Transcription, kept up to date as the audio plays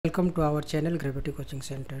Welcome to our channel Gravity Coaching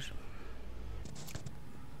Center.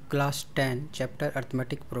 Class 10 Chapter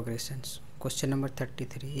Arithmetic Progressions. Question number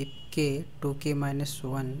 33. If k, 2k minus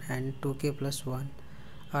 1 and 2k plus 1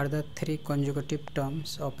 are the three consecutive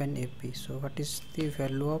terms of an AP, so what is the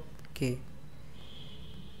value of k?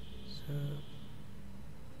 So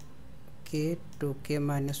k, 2k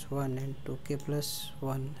minus 1 and 2k plus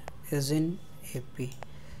 1 is in AP.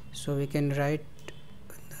 So we can write,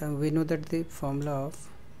 we know that the formula of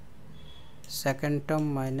second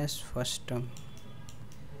term minus first term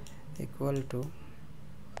equal to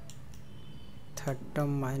third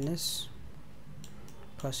term minus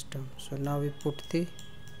first term. So now we put the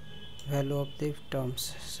value of the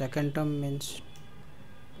terms. Second term means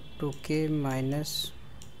 2k minus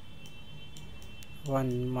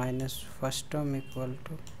 1 minus first term equal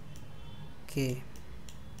to k,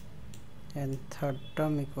 and third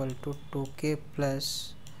term equal to 2k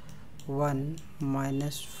plus 1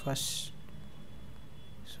 minus first,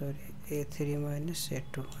 a3 minus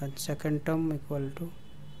a2, and second term equal to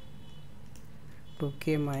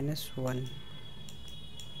 2k minus 1,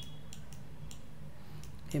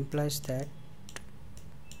 implies that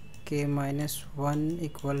k minus 1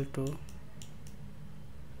 equal to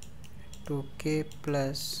 2k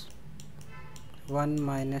plus 1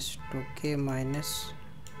 minus 2k minus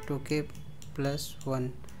 2k plus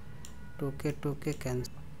 1, 2k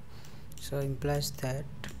cancel, so implies that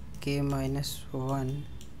k minus 1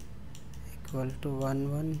 equal to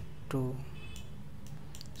 1 1 2,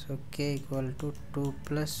 so k equal to 2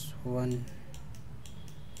 plus 1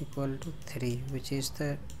 equal to 3, which is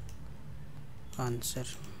the answer.